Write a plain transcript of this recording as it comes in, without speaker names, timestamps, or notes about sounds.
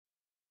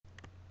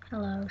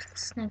Hello,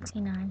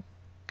 SnugC9.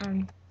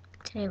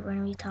 Today we're going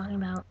to be talking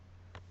about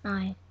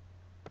my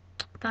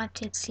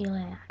 5-tick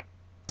CLE.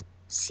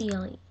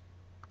 CLE.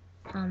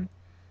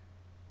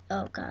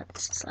 Oh god,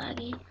 this is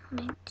laggy.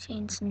 Let me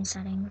change some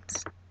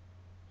settings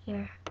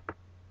here.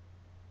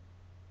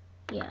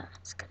 Yeah,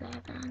 it's because I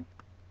have it on.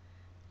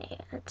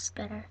 Yeah, that's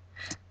better.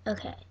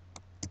 Okay,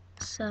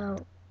 so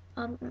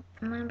I'm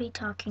going to be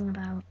talking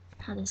about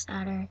how this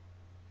adder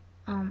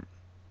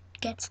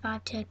gets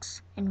 5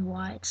 ticks and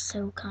why it's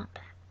so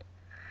compact.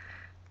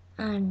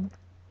 And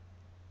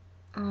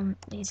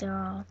these are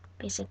all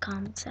basic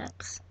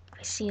concepts for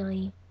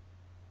CLE.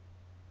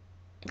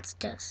 It's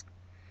just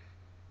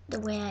the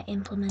way I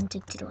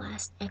implemented the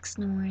last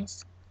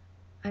XNORs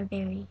are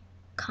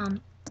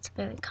it's a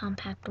very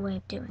compact way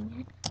of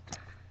doing it.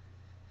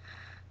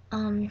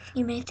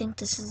 You may think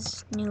this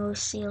is newo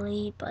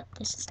CLE, but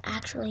this is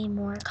actually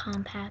more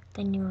compact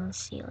than newo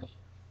CLE,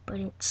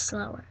 but it's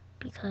slower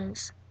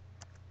because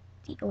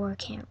the OR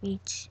can't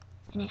reach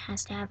and it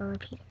has to have a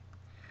repeater.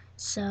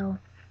 So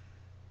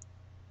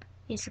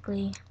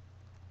basically,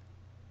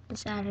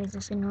 this adder is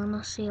just a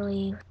normal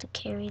CLE with the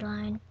carry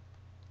line,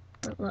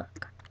 but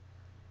look,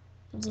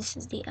 if this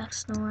is the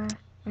XNOR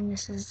and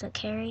this is the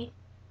carry,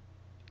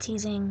 it's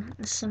using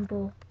the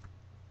simple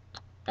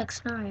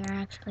XNOR you're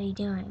actually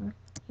doing.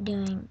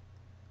 You're doing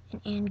an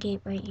AND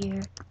gate right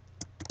here,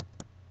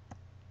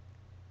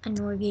 a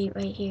NOR gate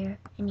right here,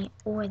 and you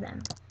OR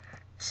them.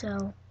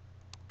 So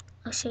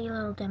I'll show you a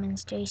little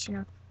demonstration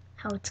of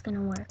how it's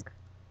gonna work,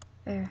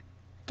 or a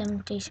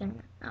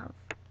demonstration of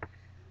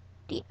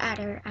the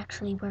adder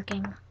actually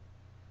working.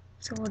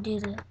 So we'll do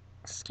the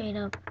straight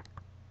up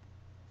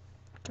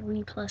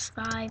 3 plus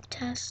 5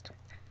 test,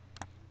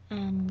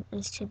 and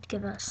this should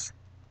give us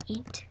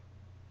 8,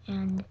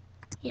 and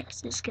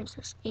yes, this gives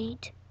us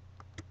 8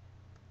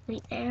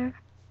 right there.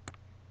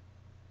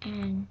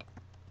 And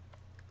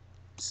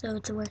so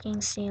it's a working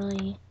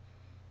CLE.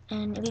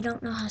 And if you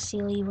don't know how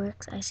CLE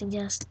works, I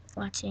suggest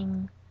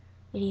watching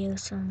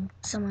videos from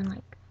someone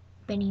like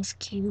Benny's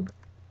Cube,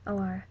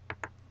 or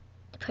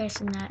the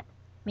person that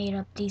made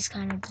up these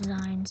kind of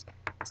designs.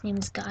 His name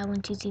is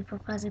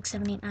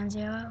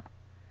Guy12345678990.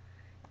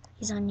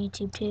 He's on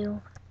YouTube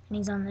too, and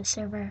he's on the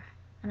server,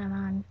 and I'm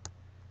on.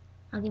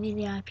 I'll give you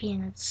the IP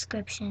in the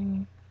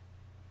description.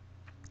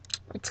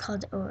 It's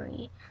called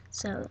Ori.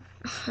 So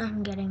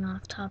I'm getting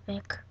off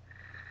topic.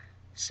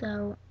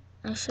 So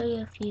I'll show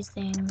you a few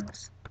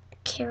things.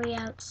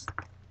 Carryouts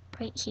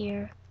right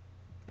here.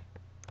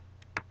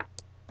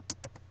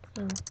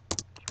 So if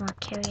you want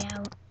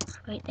carryout, it's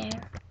right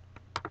there.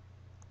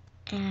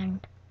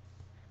 And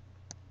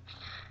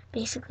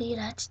basically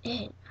that's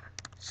it.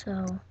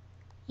 So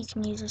you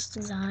can use this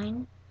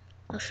design.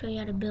 I'll show you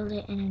how to build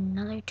it in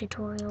another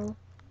tutorial,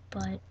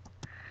 but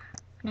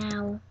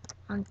now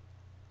on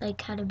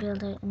like how to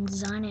build it and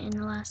design it in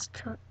the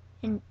last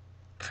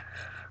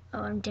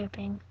I'm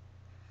dipping.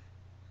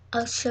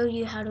 I'll show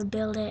you how to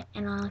build it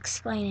and I'll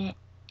explain it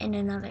in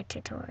another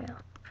tutorial.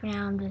 For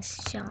now I'm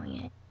just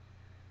showing it.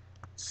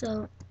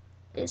 So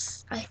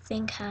this I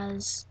think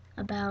has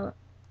about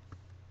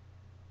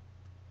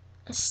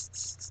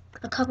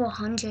a couple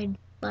hundred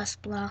less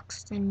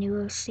blocks than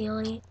newo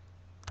CLE,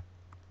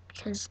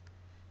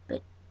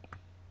 but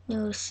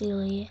newo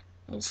CLE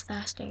is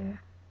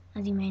faster,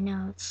 as you may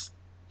know. It's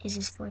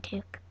just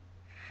 4-tick.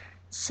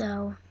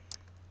 So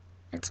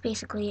that's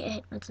basically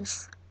it with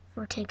this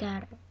 4-tick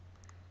adder.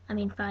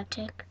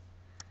 5-tick.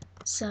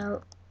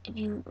 So if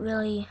you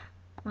really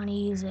want to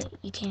use it,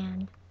 you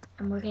can.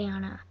 I'm working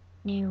on a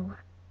new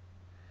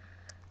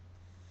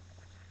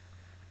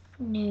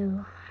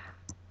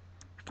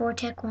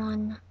 4-tick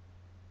one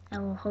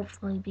that will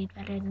hopefully be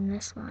better than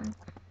this one.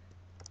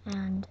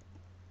 And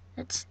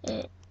that's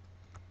it.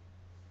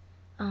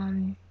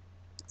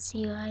 See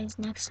you guys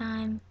next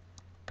time.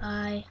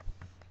 Bye,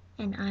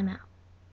 and I'm out.